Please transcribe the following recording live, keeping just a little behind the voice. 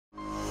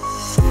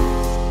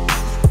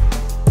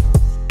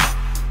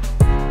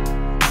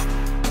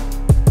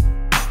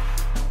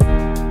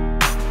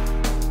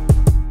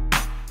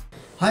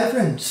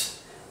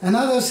friends,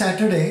 another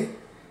Saturday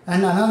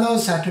and another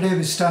Saturday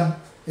Wisdom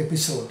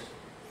episode.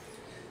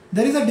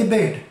 There is a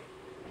debate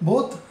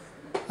both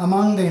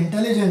among the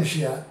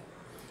intelligentsia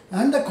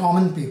and the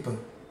common people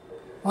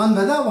on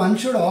whether one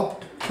should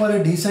opt for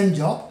a decent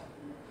job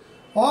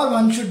or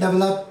one should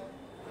develop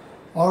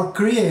or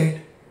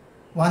create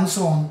one's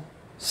own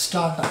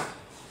startup.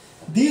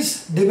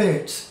 These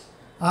debates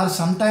are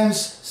sometimes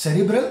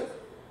cerebral,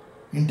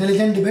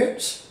 intelligent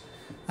debates,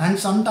 and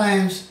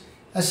sometimes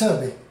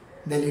acerbic.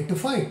 They lead to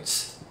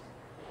fights.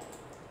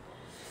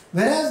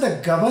 Whereas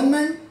the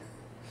government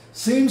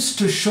seems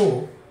to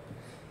show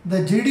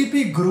the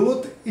GDP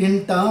growth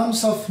in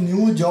terms of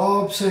new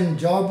jobs and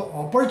job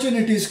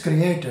opportunities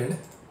created,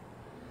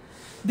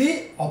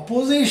 the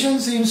opposition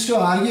seems to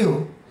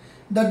argue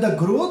that the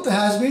growth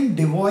has been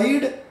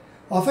devoid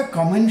of a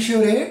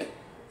commensurate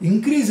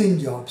increase in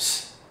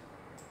jobs.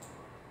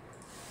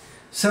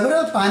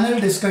 Several panel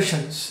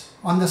discussions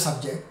on the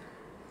subject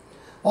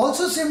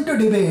also seem to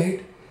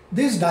debate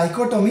this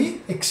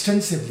dichotomy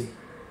extensively.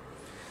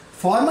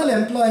 Formal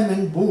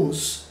employment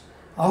boosts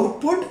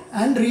output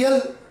and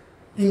real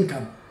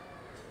income.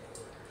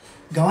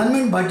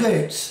 Government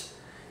budgets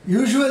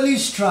usually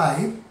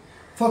strive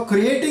for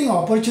creating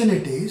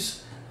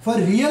opportunities for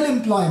real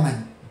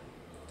employment,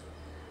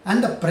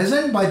 and the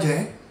present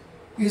budget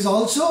is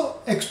also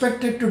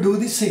expected to do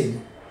the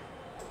same.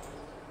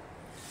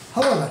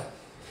 However,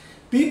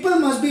 people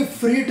must be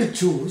free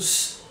to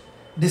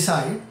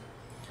decide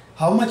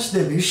how much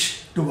they wish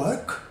to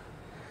work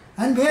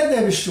and where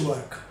they wish to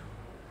work,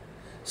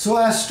 so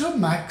as to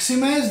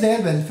maximize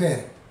their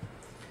welfare.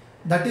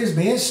 That is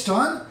based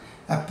on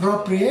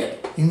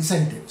appropriate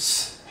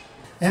incentives.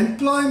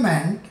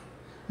 Employment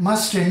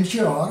must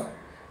ensure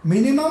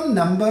minimum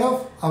number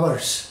of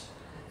hours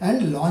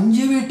and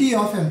longevity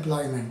of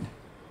employment.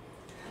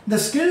 The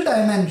skill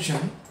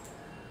dimension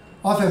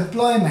of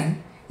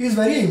employment is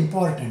very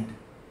important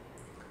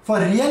for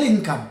real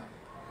income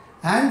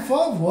and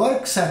for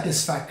work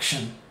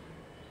satisfaction.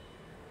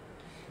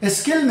 A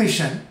skill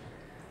mission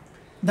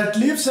that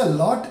leaves a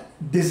lot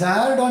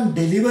desired on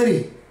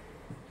delivery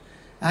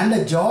and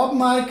a job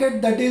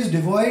market that is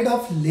devoid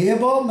of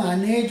labor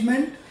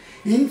management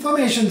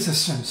information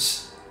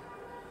systems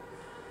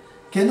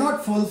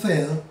cannot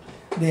fulfill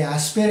the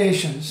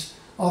aspirations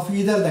of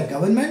either the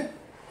government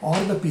or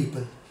the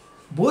people.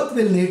 Both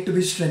will need to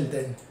be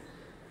strengthened.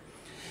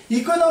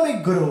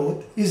 Economic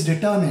growth is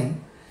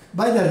determined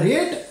by the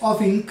rate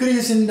of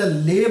increase in the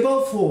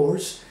labor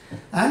force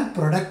and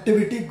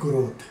productivity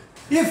growth.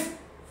 If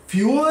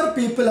fewer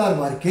people are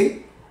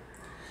working,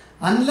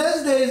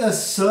 unless there is a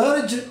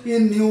surge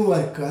in new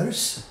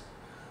workers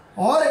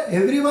or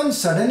everyone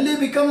suddenly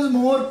becomes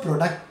more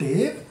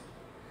productive,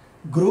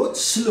 growth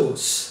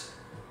slows.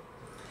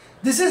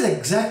 This is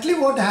exactly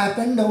what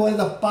happened over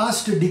the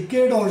past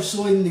decade or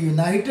so in the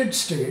United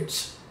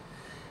States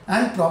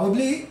and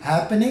probably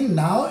happening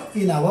now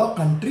in our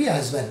country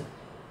as well.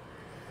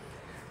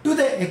 To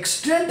the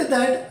extent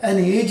that an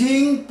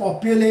aging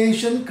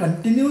population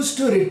continues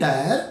to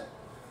retire,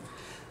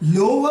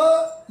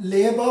 lower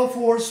labor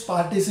force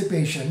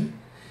participation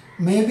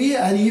may be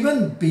an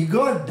even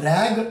bigger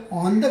drag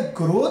on the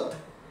growth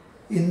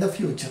in the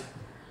future.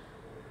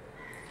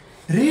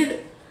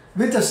 Read,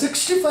 with a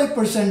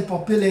 65%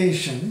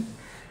 population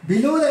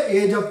below the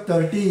age of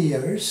 30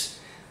 years,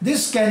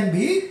 this can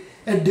be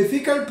a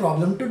difficult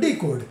problem to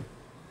decode.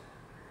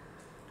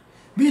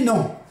 We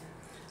know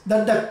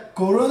that the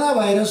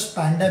coronavirus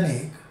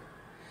pandemic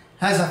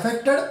has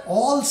affected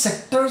all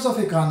sectors of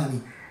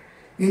economy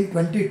in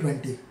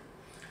 2020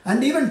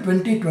 and even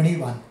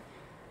 2021,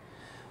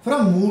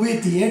 from movie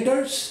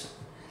theaters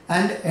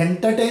and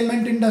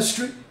entertainment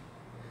industry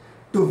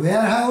to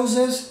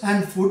warehouses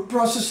and food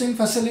processing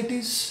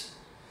facilities,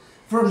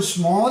 from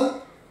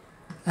small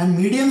and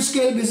medium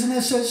scale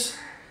businesses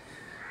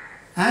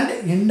and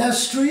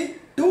industry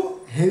to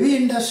heavy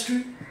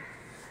industry,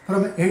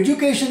 from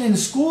education in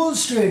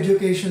schools to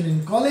education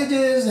in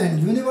colleges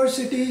and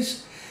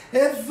universities.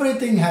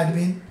 Everything had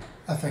been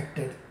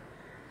affected.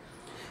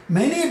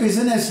 Many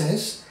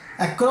businesses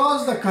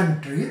across the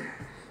country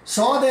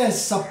saw their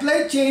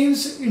supply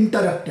chains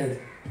interrupted.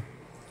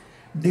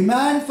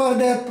 Demand for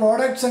their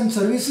products and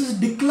services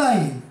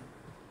decline.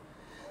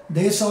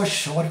 They saw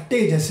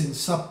shortages in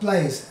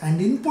supplies and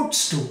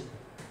inputs too.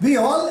 We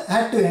all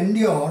had to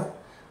endure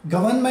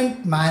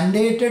government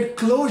mandated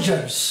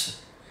closures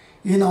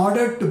in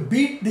order to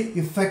beat the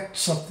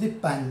effects of the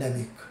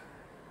pandemic.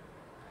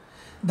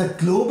 The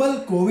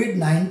global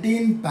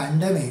COVID-19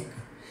 pandemic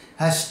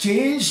has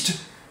changed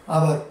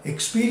our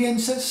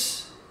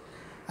experiences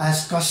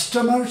as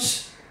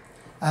customers,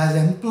 as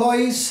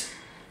employees,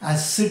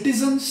 as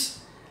citizens,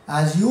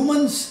 as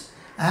humans,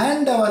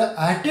 and our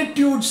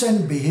attitudes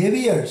and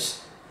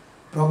behaviors,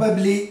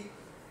 probably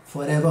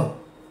forever.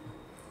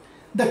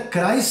 The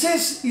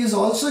crisis is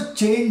also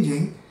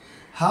changing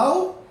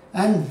how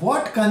and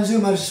what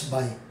consumers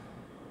buy.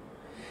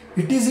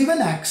 It is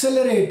even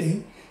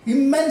accelerating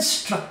immense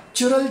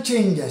structural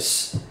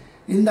changes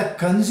in the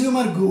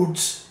consumer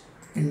goods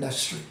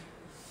industry.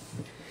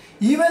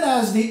 even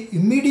as the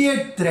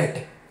immediate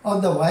threat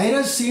of the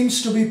virus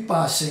seems to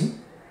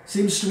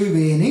be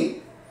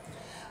waning,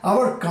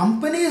 our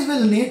companies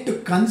will need to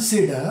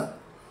consider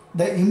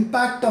the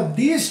impact of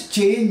these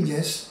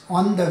changes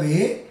on the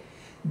way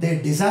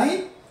they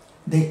design,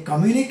 they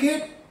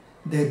communicate,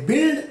 they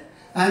build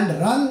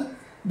and run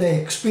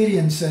the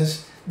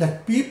experiences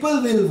that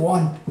people will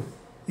want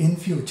in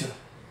future.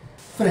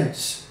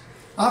 Friends,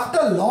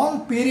 after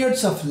long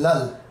periods of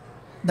lull,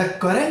 the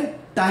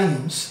current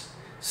times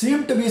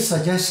seem to be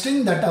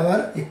suggesting that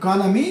our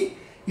economy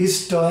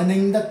is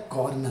turning the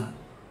corner,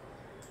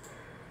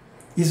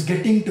 is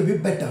getting to be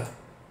better.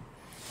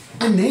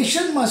 A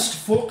nation must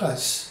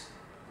focus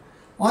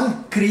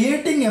on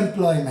creating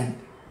employment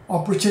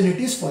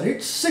opportunities for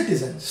its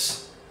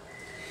citizens.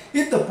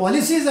 If the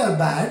policies are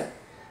bad,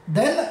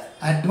 then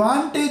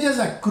advantages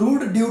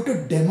accrued due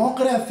to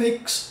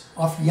demographics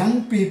of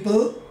young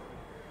people,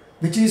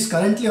 which is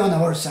currently on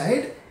our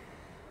side,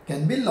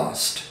 can be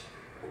lost.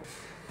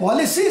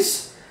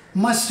 Policies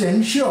must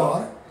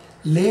ensure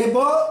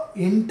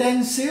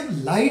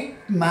labor-intensive light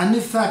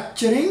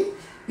manufacturing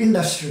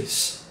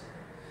industries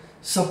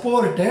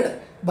supported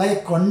by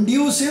a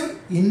conducive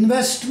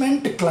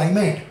investment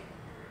climate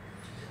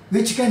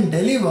which can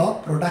deliver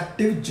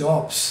productive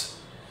jobs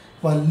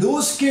for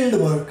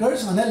low-skilled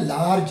workers on a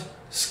large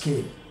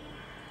scale.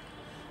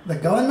 The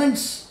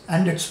governments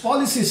and its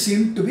policies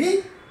seem to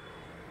be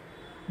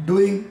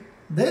doing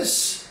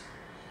this,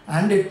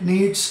 and it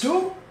needs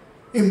to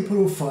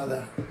improve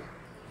further.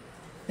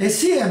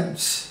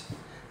 SEMs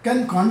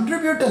can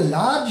contribute a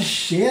large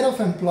share of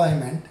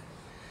employment,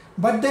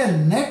 but their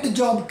net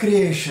job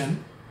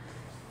creation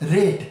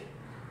rate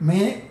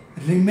may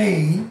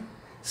remain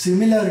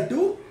similar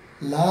to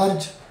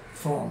large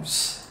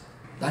firms.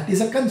 That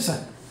is a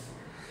concern.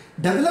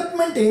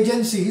 Development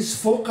agencies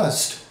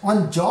focused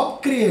on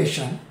job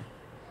creation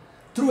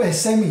through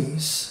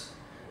SMEs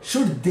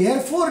should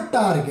therefore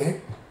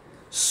target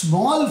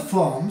small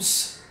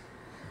firms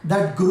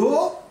that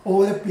grow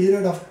over a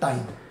period of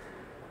time.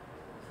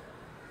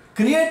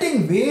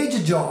 Creating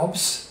wage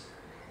jobs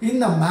in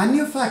the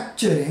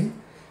manufacturing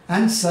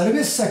and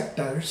service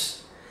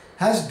sectors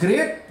has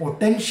great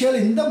potential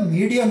in the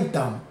medium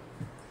term,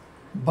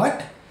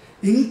 but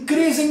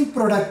increasing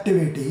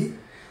productivity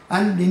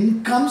and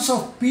incomes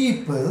of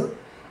people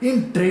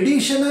in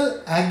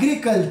traditional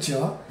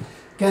agriculture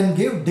can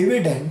give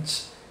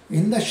dividends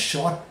in the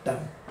short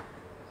term.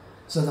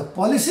 So the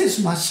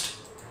policies must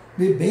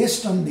be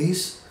based on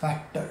these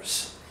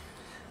factors.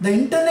 The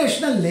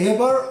International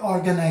Labour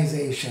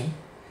Organization,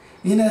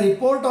 in a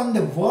report on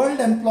the World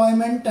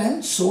Employment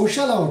and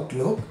Social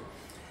Outlook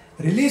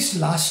released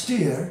last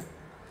year,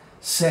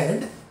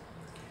 said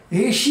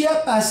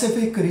Asia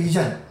Pacific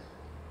region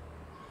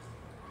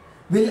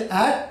will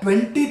add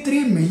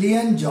 23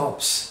 million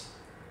jobs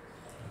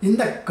in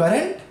the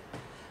current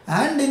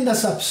and in the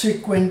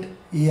subsequent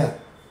year,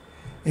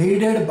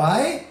 aided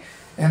by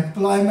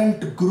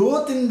employment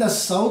growth in the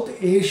South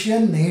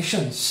Asian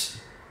nations,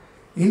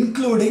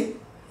 including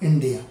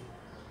India.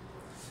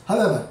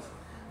 However,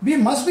 we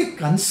must be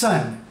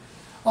concerned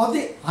of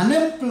the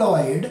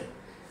unemployed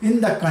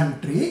in the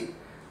country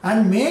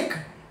and make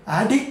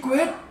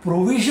adequate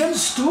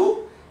provisions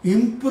to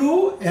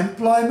improve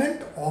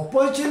employment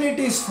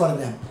opportunities for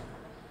them.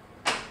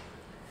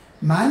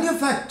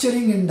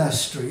 Manufacturing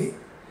industry,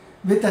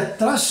 with a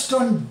thrust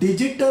on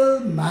digital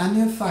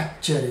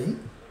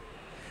manufacturing,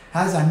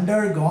 has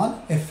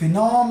undergone a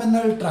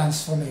phenomenal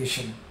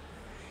transformation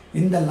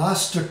in the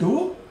last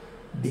 2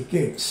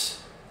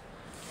 decades.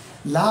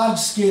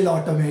 Large-scale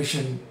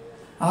automation,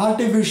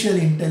 artificial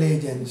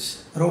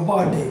intelligence,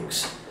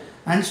 robotics,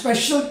 and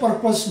special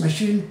purpose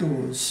machine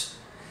tools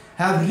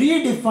have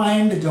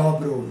redefined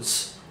job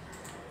roles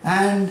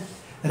and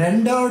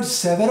rendered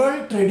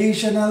several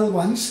traditional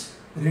ones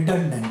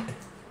redundant.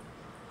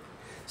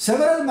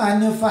 Several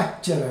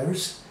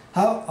manufacturers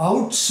have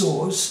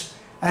outsourced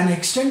an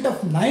extent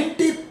of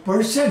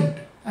 90%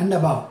 and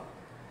above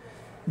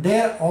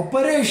their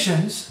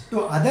operations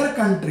to other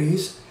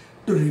countries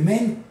to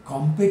remain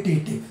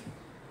competitive.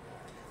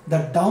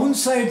 The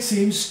downside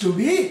seems to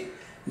be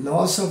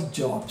loss of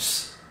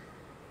jobs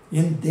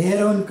in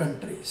their own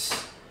countries.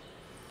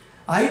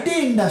 IT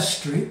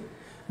industry,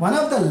 one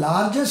of the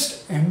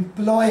largest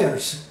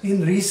employers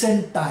in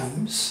recent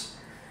times,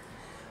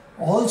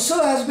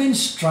 also has been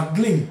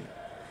struggling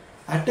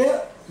with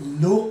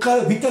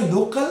a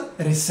local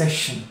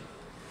recession,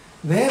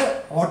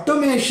 where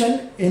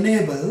automation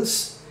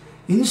enables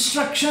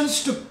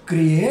instructions to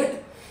create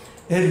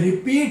a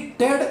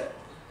repeated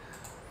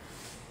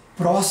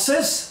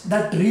process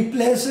that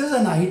replaces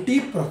an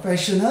IT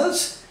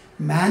professional's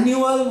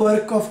manual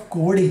work of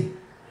coding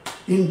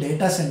in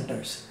data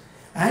centers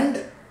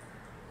and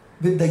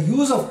with the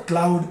use of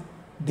cloud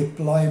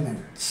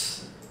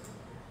deployments.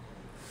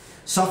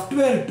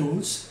 Software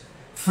tools,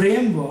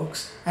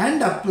 frameworks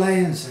and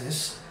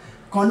appliances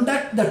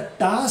conduct the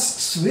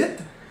tasks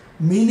with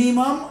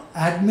minimum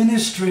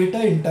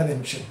administrator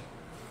intervention,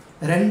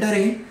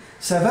 rendering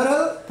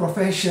several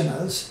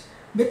professionals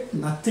with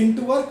nothing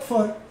to work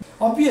for.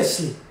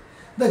 Obviously,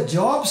 the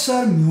jobs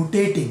are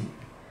mutating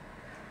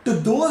to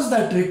those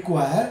that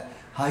require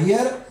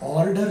higher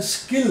order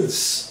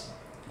skills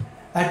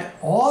at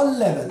all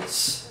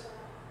levels.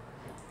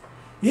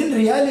 In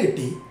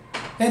reality,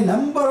 a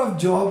number of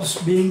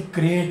jobs being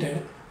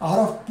created are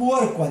of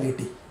poor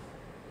quality.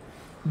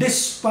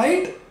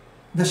 Despite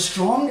the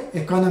strong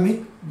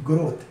economic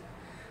growth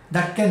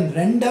that can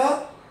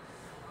render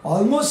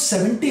almost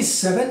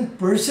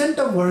 77%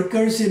 of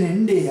workers in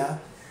India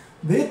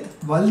with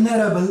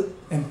vulnerable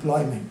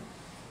employment.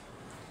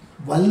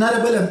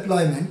 Vulnerable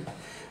employment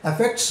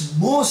affects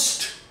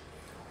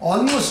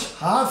almost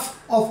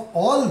half of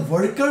all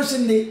workers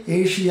in the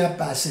Asia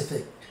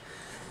Pacific,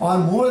 or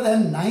more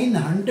than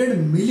 900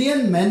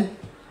 million men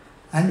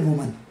and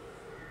women.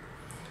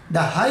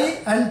 The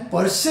high and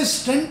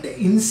persistent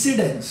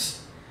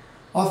incidence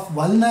of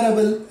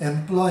vulnerable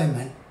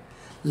employment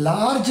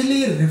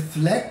largely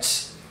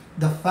reflects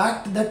the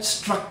fact that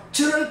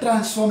structural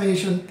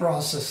transformation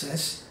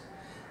processes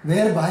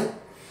whereby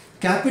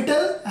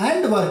capital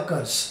and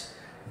workers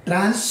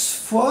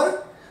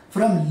transfer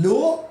from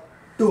low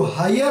to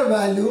higher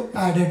value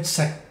added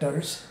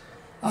sectors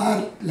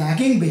are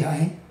lagging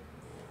behind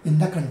in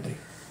the country.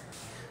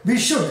 We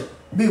should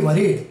be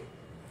worried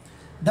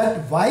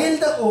that while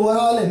the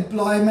overall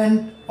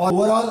employment or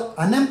overall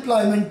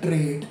unemployment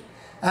rate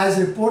as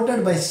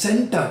reported by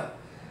Center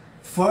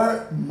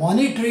for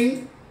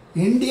Monitoring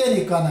Indian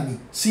Economy,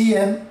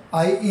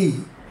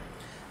 CMIE,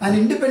 an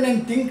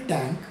independent think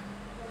tank,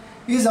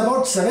 is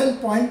about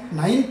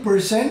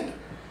 7.9%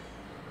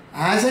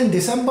 as in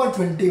December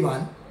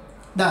 21,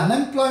 the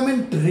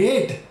unemployment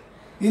rate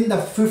in the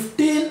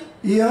 15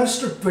 years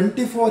to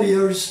 24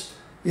 years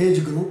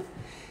age group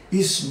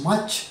is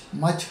much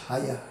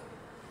higher.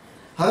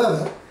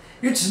 However,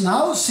 it's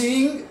now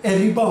seeing a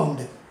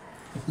rebound,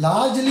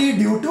 largely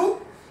due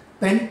to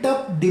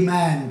pent-up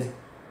demand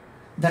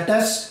that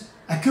has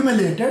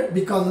accumulated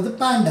because of the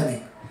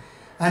pandemic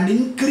and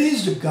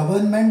increased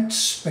government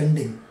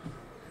spending.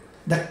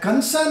 The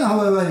concern,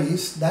 however,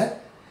 is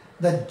that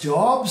the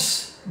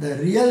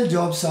real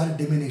jobs are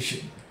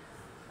diminishing.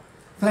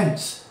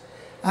 Friends,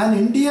 an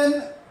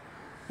Indian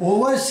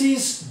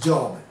overseas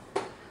job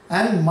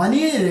and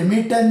money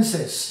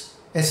remittances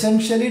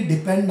essentially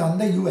depend on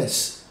the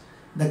US,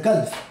 the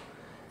Gulf,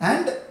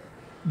 and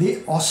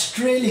the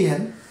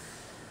Australian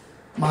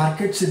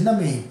markets in the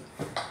main.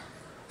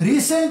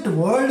 Recent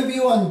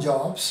worldview on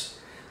jobs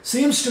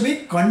seems to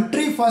be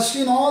country first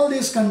in all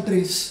these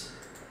countries,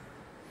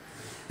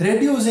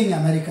 reducing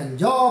American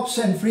jobs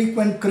and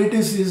frequent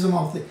criticism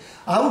of the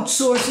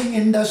outsourcing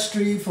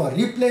industry for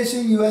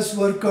replacing US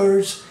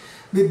workers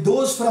with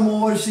those from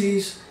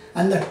overseas,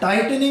 and the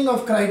tightening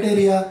of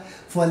criteria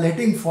for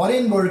letting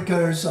foreign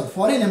workers or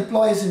foreign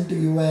employees into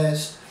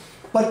US,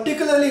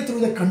 particularly through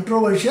the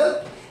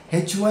controversial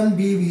H-1B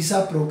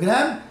visa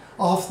program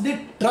of the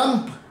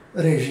Trump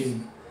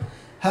regime,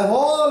 have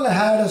all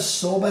had a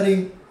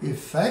sobering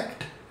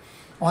effect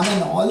on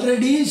an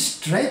already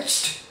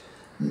stretched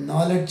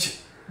knowledge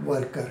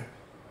worker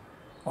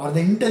or the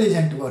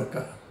intelligent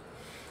worker.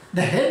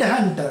 The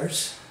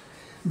headhunters,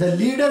 the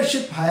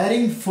leadership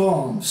hiring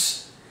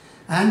firms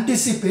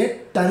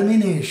anticipate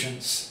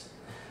terminations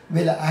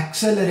will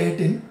accelerate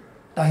in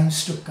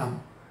times to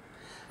come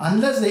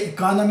unless the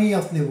economy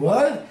of the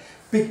world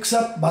picks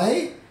up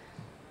by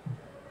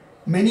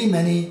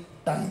many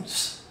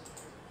times.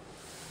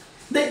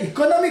 The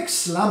economic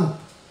slump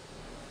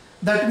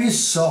that we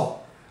saw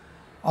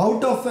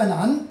out of an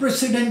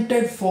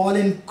unprecedented fall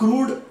in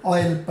crude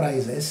oil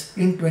prices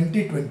in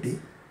 2020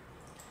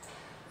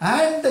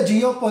 and the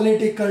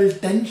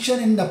geopolitical tension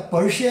in the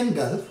Persian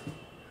Gulf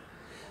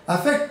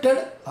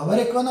affected our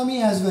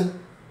economy as well.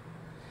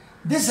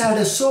 This had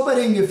a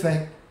sobering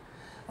effect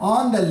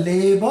on the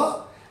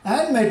labor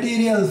and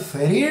material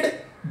ferried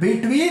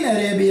between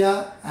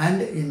Arabia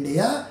and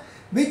India,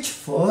 which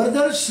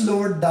further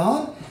slowed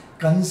down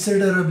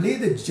considerably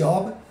the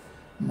job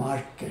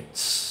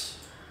markets.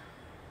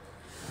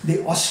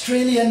 The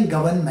Australian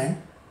government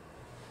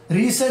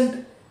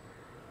recent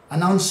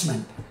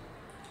announcement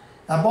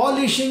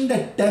abolishing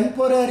the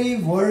temporary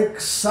work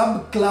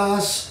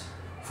subclass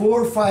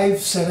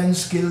 457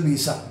 skill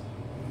visa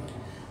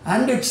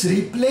and its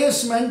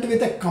replacement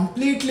with a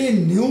completely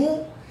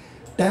new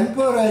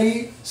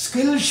temporary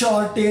skill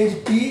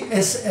shortage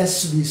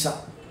TSS visa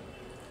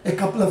a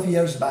couple of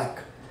years back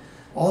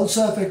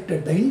also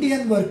affected the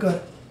Indian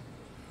worker.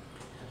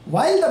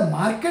 While the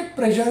market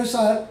pressures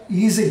are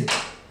easing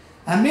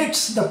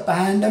amidst the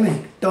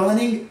pandemic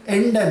turning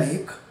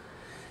endemic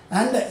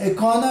and the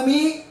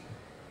economy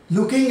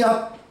looking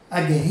up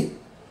again,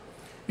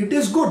 it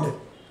is good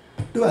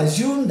to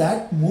assume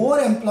that more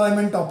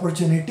employment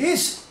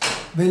opportunities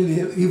will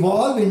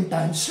evolve in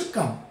times to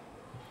come.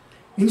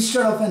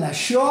 Instead of an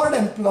assured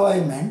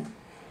employment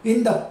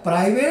in the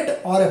private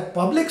or a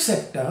public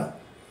sector,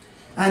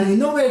 an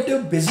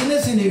innovative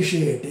business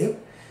initiative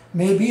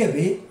may be a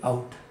way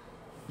out.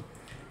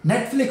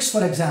 Netflix,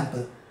 for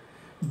example,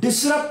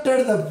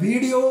 disrupted the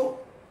video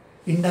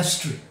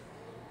industry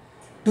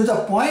to the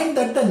point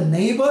that the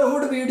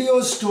neighborhood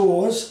video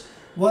stores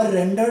were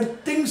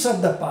rendered things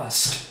of the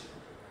past.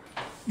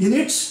 In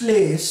its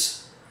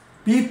place,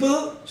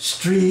 people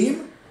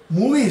stream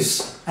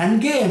movies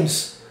and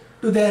games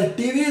to their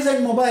TVs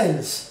and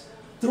mobiles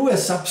through a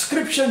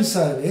subscription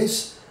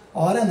service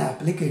or an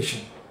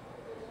application.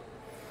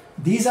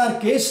 These are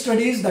case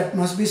studies that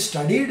must be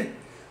studied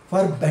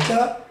for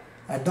better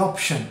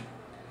adoption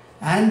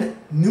and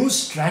new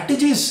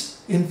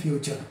strategies in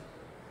future.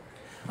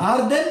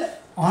 Are then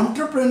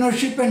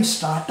entrepreneurship and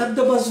startup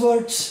the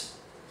buzzwords?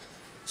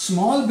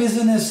 Small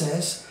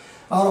businesses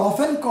are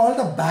often called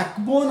the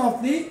backbone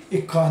of the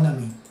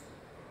economy.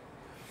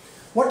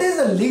 What is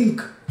the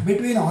link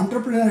between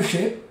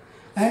entrepreneurship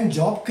and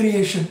job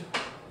creation?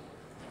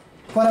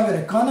 For our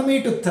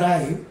economy to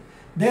thrive,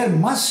 there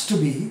must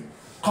be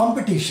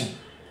competition,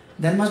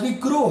 there must be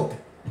growth,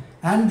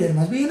 and there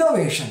must be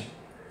innovation.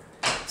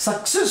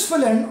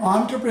 Successful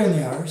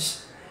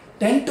entrepreneurs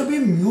tend to be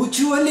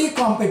mutually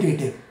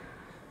competitive,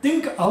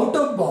 think out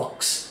of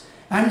box,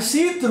 and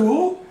see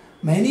through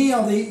many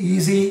of the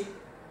easy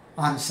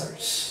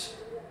answers.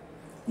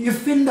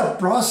 If in the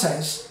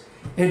process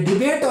a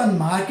debate on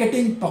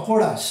marketing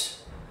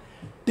pakoras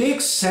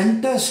takes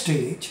center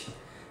stage,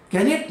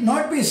 can it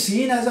not be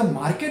seen as a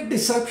market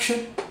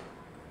disruption?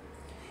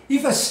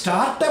 If a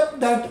startup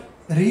that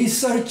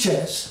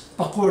researches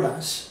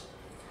pakoras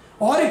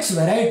or its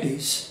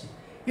varieties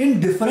in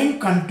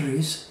different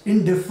countries,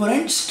 in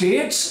different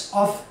states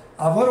of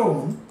our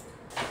own,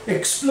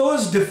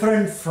 explores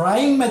different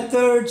frying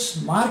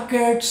methods,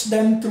 markets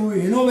them through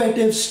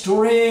innovative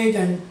storage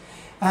and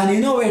an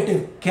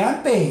innovative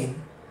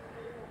campaign,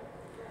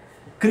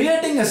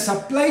 creating a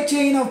supply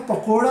chain of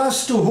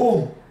pakoras to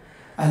home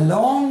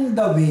along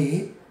the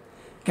way,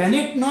 can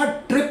it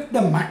not trip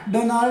the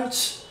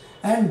McDonald's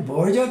and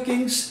Burger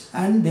Kings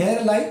and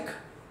their like?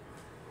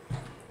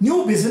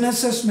 New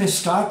businesses may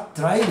start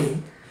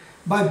thriving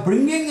by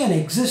bringing an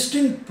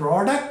existing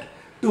product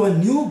to a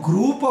new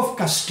group of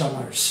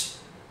customers.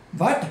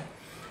 But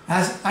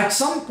as at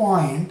some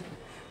point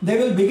they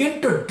will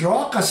begin to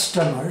draw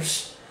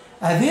customers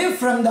away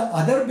from the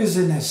other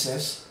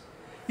businesses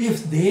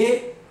if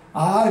they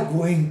are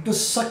going to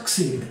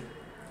succeed.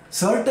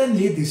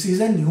 Certainly this is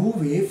a new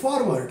way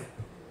forward.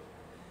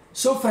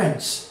 So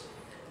friends,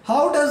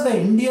 how does the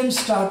Indian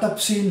startup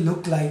scene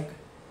look like?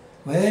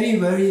 Very,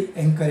 very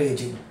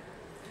encouraging.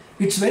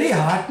 It's very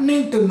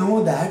heartening to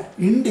know that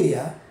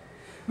India,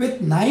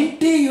 with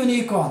 90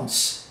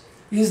 unicorns,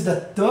 is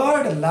the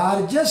third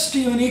largest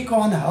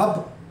unicorn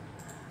hub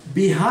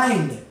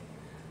behind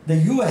the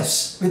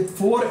US with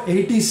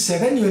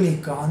 487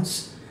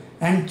 unicorns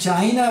and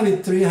China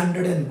with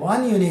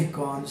 301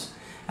 unicorns,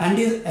 and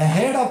is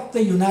ahead of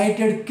the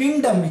United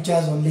Kingdom, which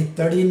has only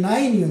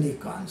 39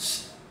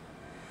 unicorns.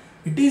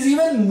 It is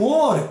even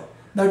more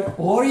that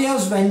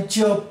Oria's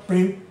venture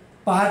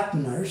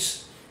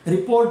partners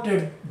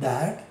reported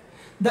that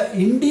the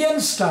Indian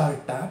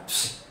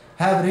startups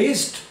have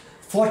raised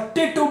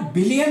 $42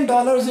 billion in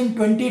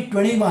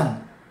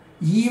 2021,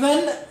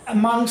 even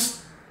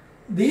amongst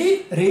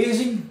the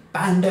raging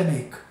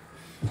pandemic,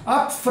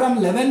 up from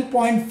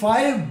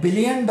 $11.5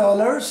 billion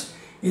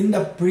in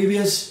the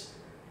previous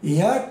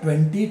year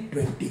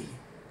 2020.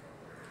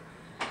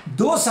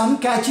 Though some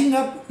catching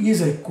up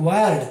is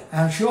required,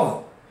 I am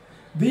sure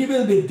we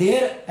will be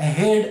there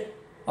ahead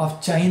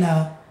of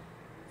China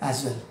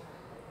as well.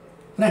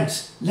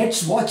 Friends,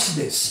 let's watch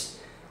this,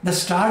 the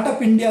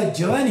Startup India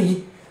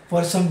journey,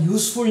 for some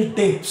useful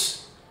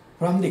tips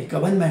from the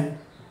government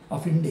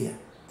of India.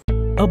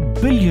 A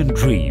billion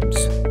dreams,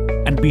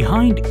 and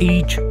behind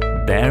each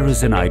there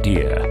is an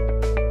idea.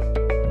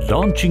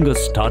 Launching a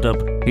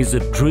startup is a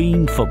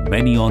dream for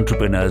many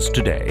entrepreneurs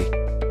today,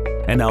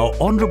 and our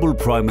Honorable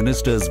Prime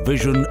Minister's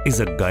vision is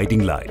a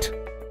guiding light.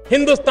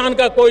 Hindustan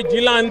का कोई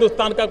जिला,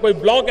 हिंदुस्तान का कोई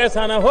block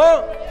ऐसा न हो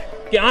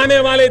कि आने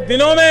वाले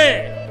दिनों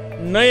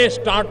में नए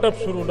स्टार्टअप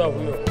शुरू न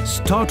हुए।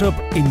 Startup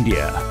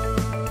India,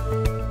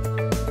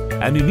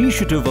 an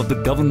initiative of the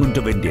Government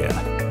of India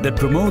that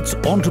promotes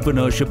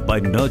entrepreneurship by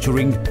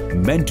nurturing,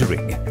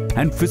 mentoring,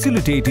 and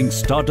facilitating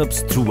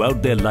startups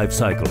throughout their life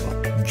cycle.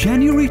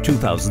 January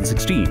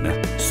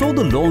 2016 saw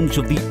the launch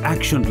of the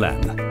Action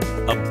Plan,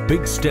 a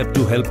big step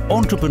to help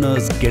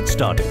entrepreneurs get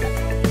started.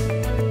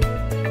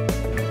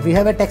 We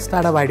have a tech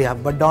startup idea,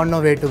 but don't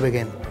know where to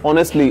begin.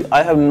 Honestly,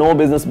 I have no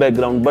business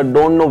background, but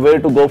don't know where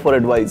to go for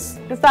advice.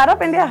 The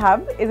Startup India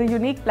Hub is a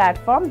unique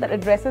platform that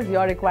addresses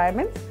your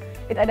requirements.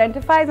 It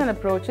identifies and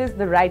approaches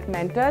the right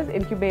mentors,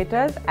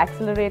 incubators,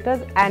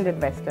 accelerators, and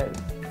investors.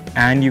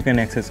 And you can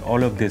access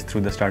all of this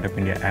through the Startup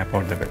India app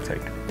or the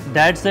website.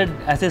 Dad said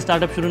ऐसे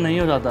startup शुरू नहीं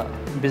हो जाता,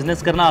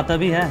 business करना आता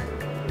भी है.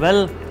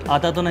 Well,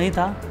 आता तो नहीं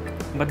था,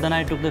 but then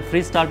I took the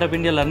free Startup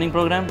India learning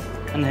program,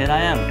 and here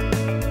I am.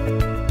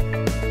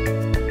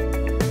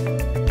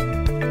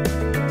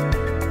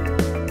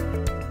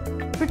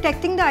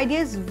 Protecting the idea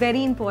is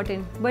very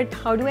important, but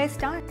how do I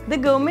start? The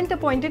government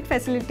appointed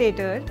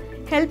facilitator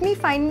helped me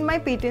find my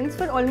patents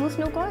for almost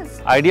no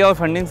cost. Idea और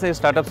funding से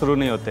startup शुरू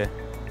नहीं होते.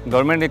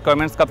 Government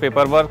requirements का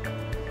paper work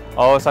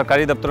और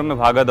सरकारी दफ्तरों में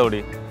भागा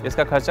दौड़ी,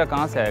 इसका खर्चा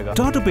कहाँ से आएगा?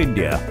 Startup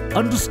India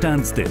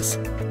understands this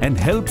and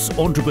helps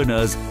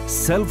entrepreneurs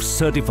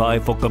self-certify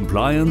for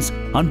compliance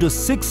under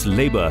 6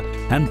 labor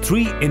and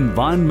 3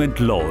 environment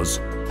laws,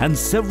 and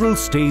several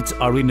states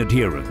are in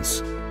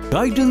adherence.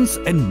 Guidance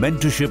and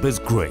mentorship is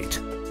great,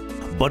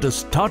 but a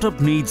startup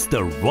needs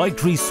the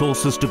right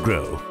resources to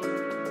grow.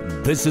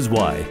 This is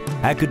why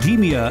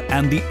academia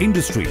and the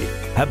industry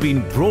have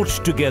been brought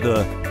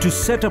together to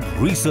set up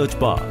research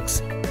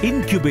parks,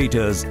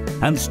 incubators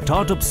and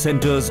startup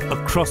centers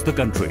across the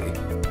country.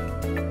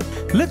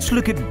 Let's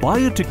look at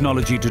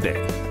biotechnology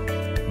today.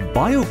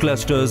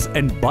 Bioclusters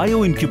and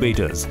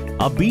bioincubators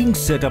are being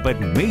set up at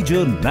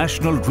major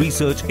national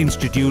research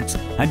institutes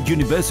and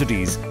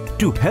universities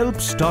to help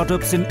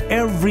startups in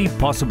every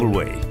possible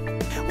way.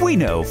 We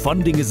know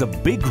funding is a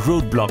big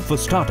roadblock for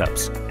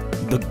startups.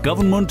 The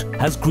government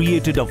has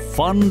created a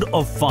fund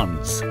of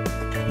funds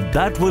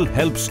that will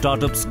help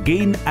startups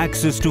gain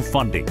access to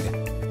funding.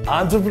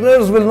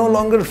 Entrepreneurs will no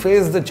longer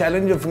face the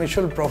challenge of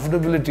initial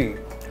profitability.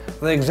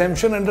 The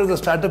exemption under the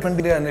Startup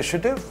India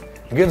initiative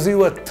gives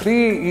you a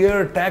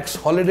 3-year tax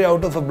holiday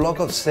out of a block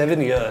of 7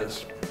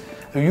 years.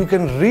 You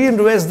can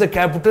reinvest the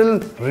capital,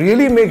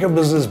 really make your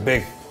business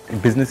big.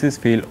 Businesses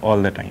fail all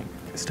the time.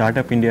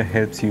 Startup India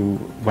helps you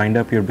wind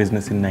up your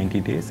business in 90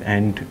 days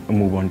and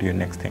move on to your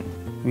next thing.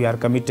 We are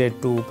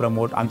committed to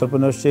promote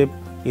entrepreneurship,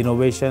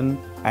 innovation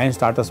and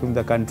startups in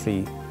the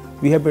country.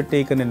 We have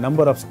taken a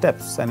number of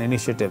steps and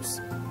initiatives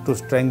to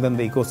strengthen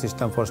the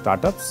ecosystem for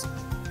startups,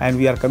 and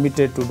we are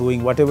committed to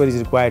doing whatever is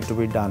required to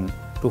be done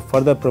to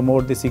further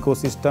promote this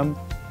ecosystem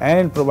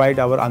and provide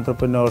our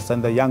entrepreneurs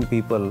and the young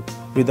people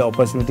with the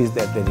opportunities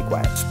that they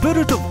require.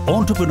 Spirit of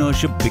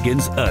entrepreneurship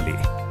begins early,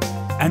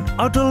 and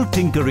Atal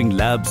Tinkering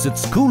Labs at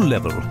school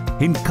level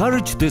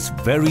encourage this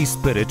very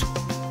spirit.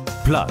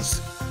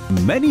 Plus,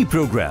 many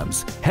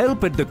programs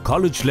help at the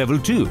college level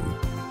too.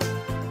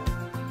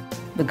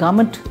 The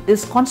government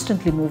is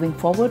constantly moving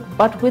forward,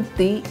 but with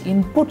the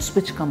inputs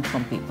which come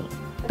from people.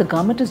 The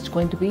government is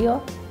going to be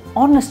an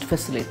honest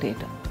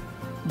facilitator.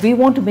 We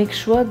want to make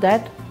sure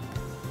that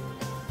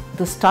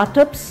the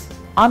startups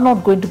are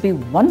not going to be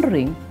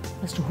wondering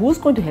as to who's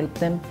going to help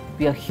them.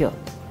 We are here.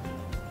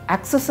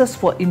 Access us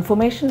for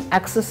information,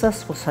 access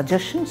us for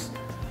suggestions,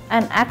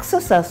 and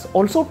access us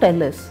also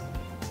tell us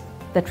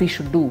that we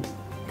should do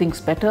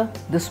things better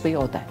this way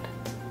or that.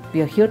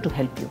 We are here to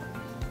help you.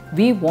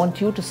 We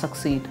want you to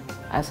succeed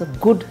as a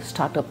good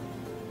startup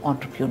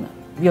entrepreneur.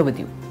 We are with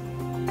you.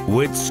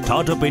 With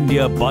Startup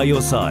India by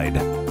your side,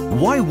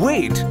 why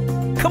wait?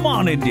 Come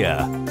on,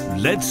 India,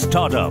 let's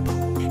start up.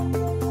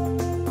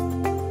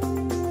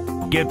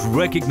 Get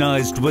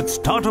recognized with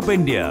Startup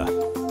India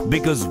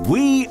because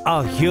we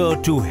are here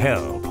to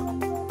help.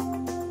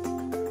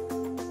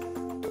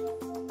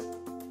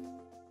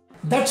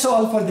 That's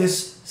all for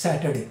this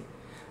Saturday.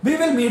 We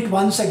will meet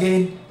once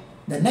again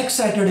the next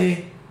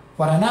Saturday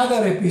for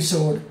another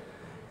episode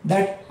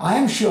that I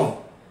am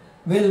sure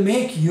will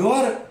make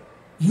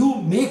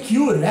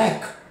you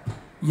rack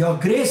your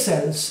grey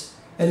cells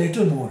a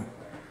little more.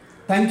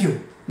 Thank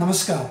you,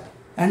 Namaskar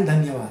and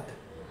Dhanyavad.